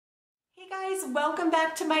Guys, welcome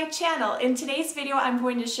back to my channel. In today's video, I'm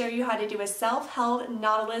going to show you how to do a self-held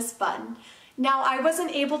Nautilus bun. Now, I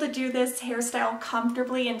wasn't able to do this hairstyle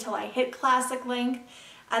comfortably until I hit classic length,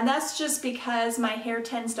 and that's just because my hair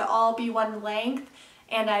tends to all be one length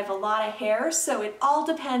and I have a lot of hair, so it all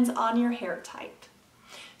depends on your hair type.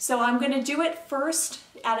 So I'm going to do it first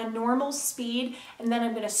at a normal speed, and then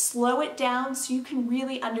I'm going to slow it down so you can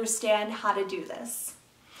really understand how to do this.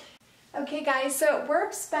 Okay guys, so it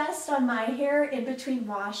works best on my hair in between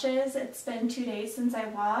washes. It's been 2 days since I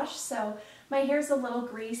washed, so my hair's a little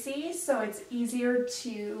greasy, so it's easier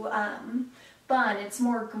to bun. It's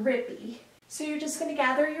more grippy. So you're just going to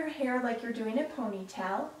gather your hair like you're doing a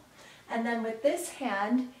ponytail, and then with this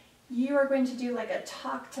hand, you are going to do like a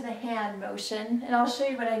talk to the hand motion, and I'll show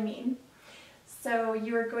you what I mean. So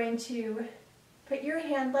you are going to put your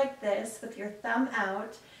hand like this with your thumb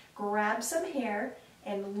out, grab some hair,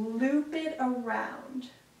 and loop it around.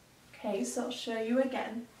 Okay, so I'll show you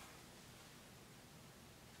again.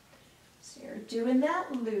 So you're doing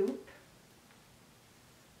that loop,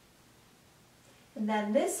 and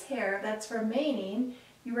then this hair that's remaining,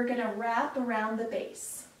 you are going to wrap around the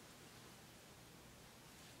base.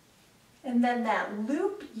 And then that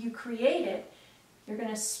loop you created, you're going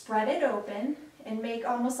to spread it open and make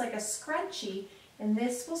almost like a scrunchie, and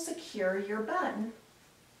this will secure your bun.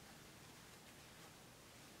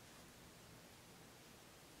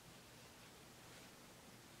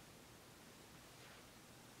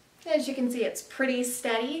 As you can see, it's pretty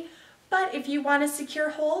steady, but if you want a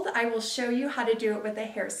secure hold, I will show you how to do it with a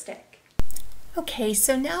hair stick. Okay,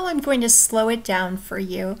 so now I'm going to slow it down for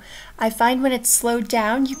you. I find when it's slowed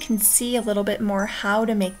down, you can see a little bit more how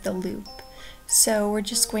to make the loop. So we're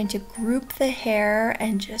just going to group the hair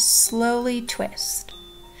and just slowly twist.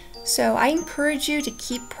 So I encourage you to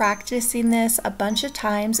keep practicing this a bunch of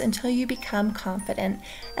times until you become confident.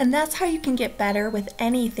 And that's how you can get better with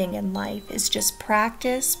anything in life, is just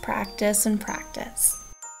practice, practice, and practice.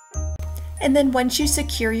 And then once you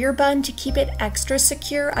secure your bun, to keep it extra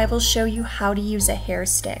secure, I will show you how to use a hair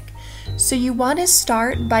stick. So you want to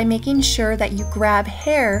start by making sure that you grab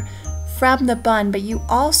hair from the bun, but you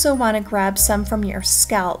also want to grab some from your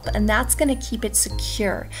scalp, and that's going to keep it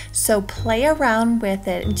secure. So play around with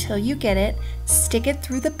it until you get it, stick it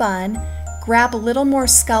through the bun, grab a little more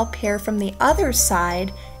scalp hair from the other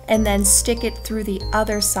side, and then stick it through the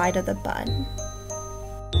other side of the bun.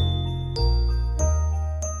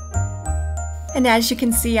 And as you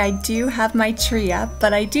can see, I do have my tree up,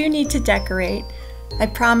 but I do need to decorate. I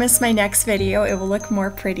promise my next video it will look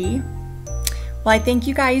more pretty. Well, I thank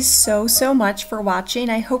you guys so much for watching.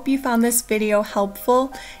 I hope you found this video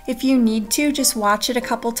helpful. If you need to, just watch it a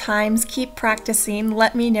couple times, keep practicing,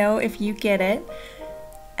 let me know if you get it.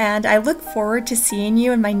 And I look forward to seeing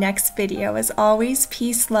you in my next video. As always,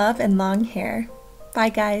 peace, love, and long hair. Bye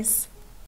guys.